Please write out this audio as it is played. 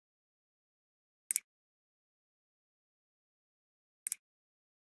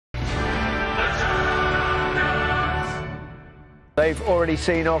They've already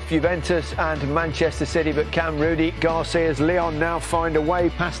seen off Juventus and Manchester City, but can Rudy Garcia's Lyon now find a way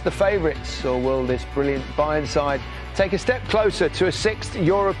past the favourites? Or will this brilliant Bayern side take a step closer to a sixth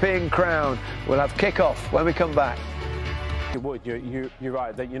European crown? We'll have kick-off when we come back. It would. You're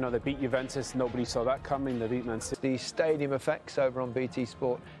right. That, you know, they beat Juventus. Nobody saw that coming. They beat Man City. The stadium effects over on BT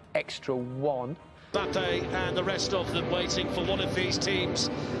Sport Extra 1. Mbappe and the rest of them waiting for one of these teams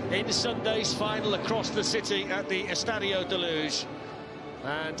in Sunday's final across the city at the Estadio de Luz.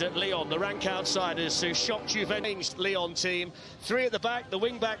 And at Lyon, the rank outsiders who shocked Juventus Lyon team. Three at the back, the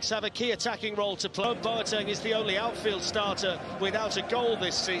wing-backs have a key attacking role to play. Boateng is the only outfield starter without a goal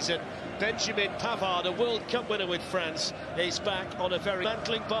this season. Benjamin Pavard, a World Cup winner with France, is back on a very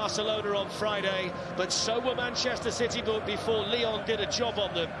mantling Barcelona on Friday, but so were Manchester City before Lyon did a job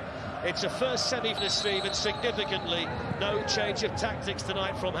on them. It's a first semi for this team, and significantly, no change of tactics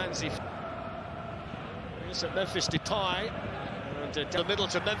tonight from Hansi. Here's at Memphis Depay, and down the middle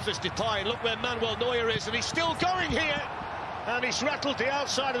to Memphis Depay. Look where Manuel Neuer is, and he's still going here, and he's rattled the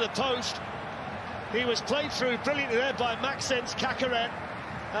outside of the post. He was played through brilliantly there by Maxence Caqueret,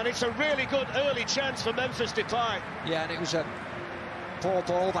 and it's a really good early chance for Memphis Depay. Yeah, and it was a poor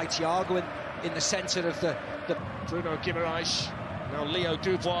ball by Thiago in the centre of the... Bruno Guimaraes, now Leo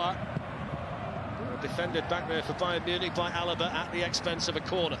Dubois. Defended back there for Bayern Munich by Alaba at the expense of a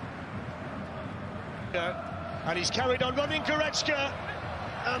corner. And he's carried on running Goretzka,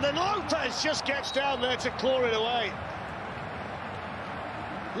 and then Lopez just gets down there to claw it away.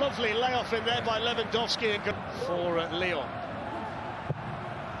 Lovely layoff in there by Lewandowski for Lyon.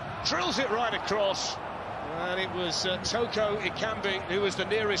 Drills it right across, and it was Toko Ekambi who was the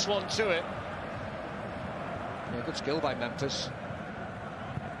nearest one to it. Yeah, good skill by Memphis.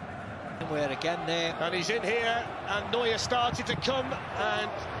 Where again there, and he's in here, and Neuer started to come, and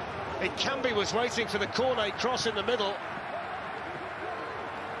Ekambi was waiting for the corner cross in the middle.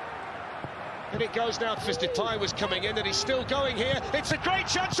 And it goes now. Depay was coming in, and he's still going here. It's a great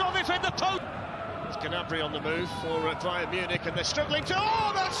chance of it in the post. It's Gnabry on the move for Bayern Munich, and they're struggling to...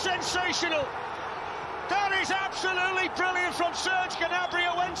 Oh, that's sensational! That is absolutely brilliant from Serge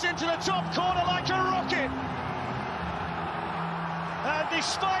Gnabry. It went into the top corner like a rocket. And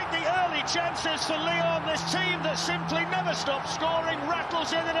despite the early chances for Lyon, this team that simply never stops scoring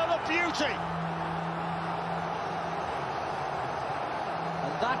rattles in another beauty.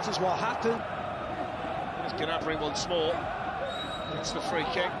 And that is what happened. There's Gnabry once more. That's the free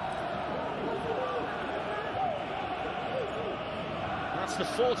kick. That's the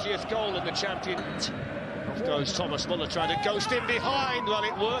 40th goal in the champion. Off goes Thomas Muller trying to ghost in behind. Well,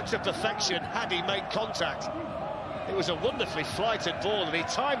 it worked to perfection had he made contact. It was a wonderfully flighted ball, and he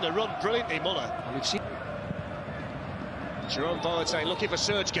timed the run brilliantly, Muller. Jerome Boateng looking for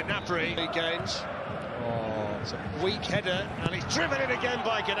Serge Gnabry. He gains. Oh, it's a weak header, and he's driven in again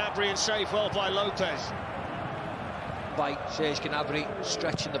by Gnabry and saved well by Lopez. By Serge Gnabry,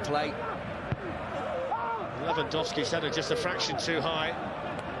 stretching the play. Lewandowski's header just a fraction too high.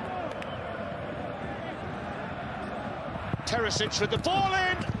 Teresic with the ball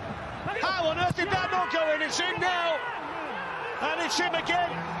in. How on earth did that not go in? It's in now. And it's him again.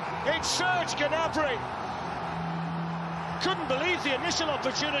 It's Serge Gnabry. Couldn't believe the initial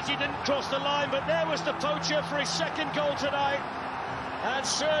opportunity didn't cross the line, but there was the poacher for his second goal tonight. And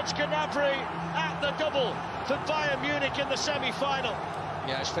Serge Gnabry at the double for Bayern Munich in the semi-final.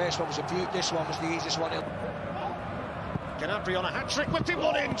 Yeah, his first one was a beaut. This one was the easiest one. Gnabry on a hat-trick, whipping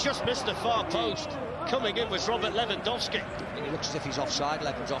one in, just missed the far post. Coming in was Robert Lewandowski. And he looks as if he's offside,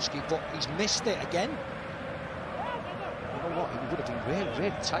 Lewandowski, but he's missed it again. You know what, he would have been really,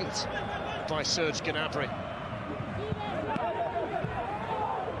 really tight. By Serge Gnabry.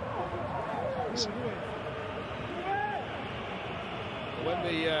 When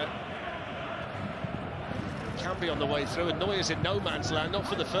the Cambi on the way through, and Neuer's in no man's land, not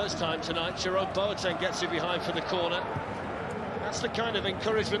for the first time tonight. Jerome Boateng gets it behind for the corner. That's the kind of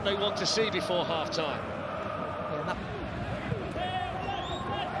encouragement they want to see before half-time.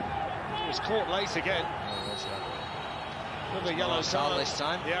 He was caught late again. Another yellow card this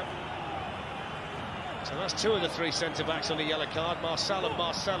time. Yeah. So that's two of the three centre-backs on the yellow card. Marcel and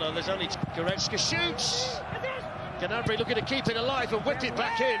Marcelo. There's only Goretzka shoots. Gnabry looking to keep it alive and whip it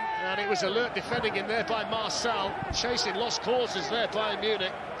back in. And it was alert defending in there by Marcel. Chasing lost causes there by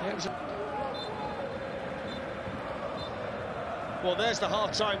Munich. Yeah, well, there's the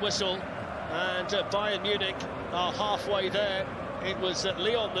half-time whistle, and Bayern Munich are halfway there. It was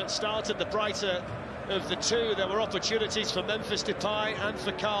Lyon that started the brighter of the two. There were opportunities for Memphis Depay and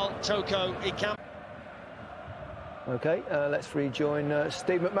for Karl Toko Ekambi. OK, let's rejoin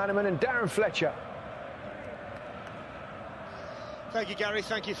Steve McManaman and Darren Fletcher. Thank you, Gary.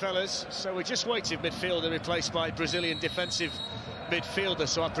 Thank you, fellas. So we just waited midfielder replaced by Brazilian defensive midfielder,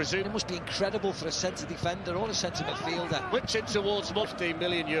 so I presume It must be incredible for a centre defender or a centre midfielder. whipped in towards 15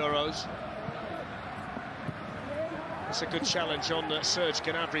 million euros. It's a good challenge on Serge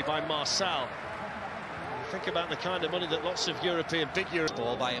Gnabry by Marçal. Think about the kind of money that lots of European, big Europe...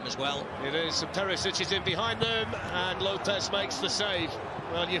 Ball by him as well. It is, and Perisic is in behind them, and Lopez makes the save.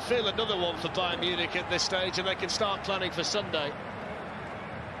 Well, you feel another one for Bayern Munich at this stage, and they can start planning for Sunday.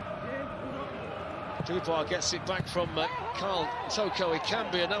 Dubois gets it back from Carl Toko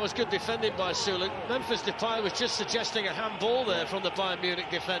Ekambi, and that was good defending by Sula. Memphis Depay was just suggesting a handball there from the Bayern Munich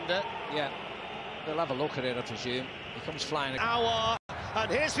defender. Yeah, they'll have a look at it, I presume. He comes flying. Aouar,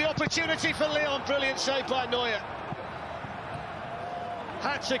 and here's the opportunity for Lyon. Brilliant save by Neuer.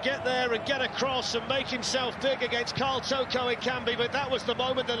 Had to get there and get across and make himself big against Carl Toko Ekambi, but that was the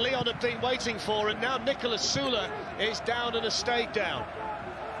moment that Lyon had been waiting for, and now Nicolas Sula is down and has stayed down.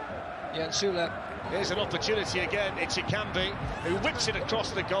 Yeah, and Sula. Here's an opportunity again. It's Ekambi who whips it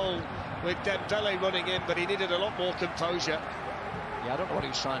across the goal with Dembele running in, but he needed a lot more composure. Yeah, I don't know what he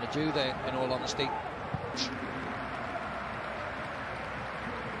was trying to do there, in all honesty.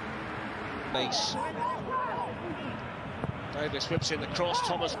 Base. Davis whips in the cross.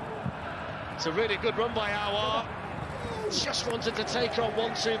 Thomas. It's a really good run by Aouar. Just wanted to take on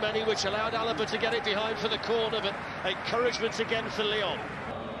one too many, which allowed Alaba to get it behind for the corner, but encouragement again for Lyon.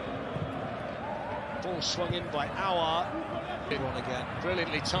 Ball swung in by Aouar. One again.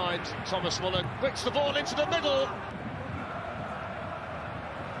 Brilliantly timed. Thomas Muller whips the ball into the middle.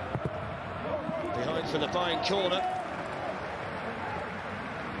 Behind for the Bayern corner.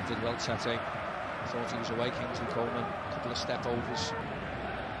 Did well, Tete. Thought he was away, Kingsley Coleman. A couple of step overs.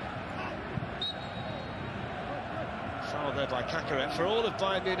 Foul there by Kakaret. For all of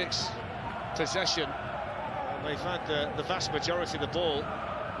Bayern Munich's possession, they've had the vast majority of the ball.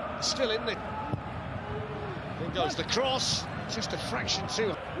 Still in the... In goes the cross, just a fraction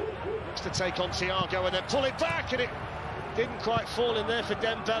too to take on Thiago and then pull it back, and it didn't quite fall in there for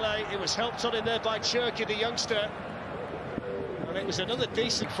Dembele. It was helped on in there by Cherki, the youngster, and it was another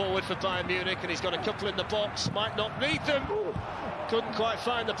decent forward for Bayern Munich, and he's got a couple in the box, might not need them, couldn't quite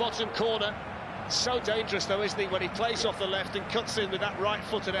find the bottom corner. So dangerous though, isn't he, when he plays off the left and cuts in with that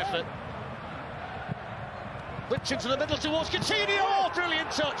right-footed effort. Whipped into the middle towards Coutinho. Oh, brilliant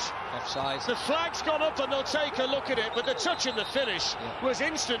touch. Offside. The flag's gone up and they'll take a look at it, but the touch and the finish was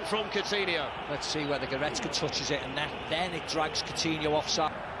instant from Coutinho. Let's see whether Goretzka touches it, and then it drags Coutinho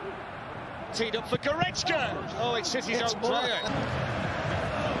offside. Teed up for Goretzka. Oh, it's City's own player.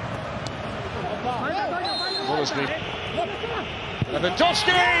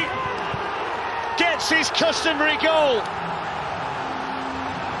 Lewandowski gets his customary goal.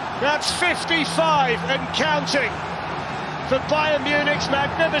 That's 55 and counting for Bayern Munich's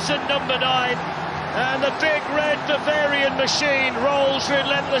magnificent number 9. And the big red Bavarian machine rolls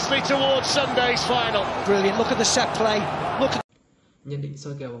relentlessly towards Sunday's final. Brilliant, look at the set play. Look at... Nhận định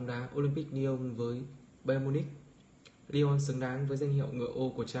soi kèo bóng đá Olympic Lyon với Bayern Munich. Lyon xứng đáng với danh hiệu ngựa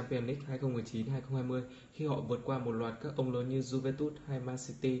ô của Champions League 2019-2020 khi họ vượt qua một loạt các ông lớn như Juventus hay Man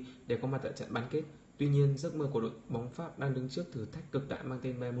City để có mặt tại trận bán kết. Tuy nhiên, giấc mơ của đội bóng Pháp đang đứng trước thử thách cực đại mang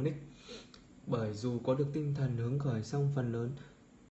tên Bayern Munich. Bởi dù có được tinh thần hứng khởi song phần lớn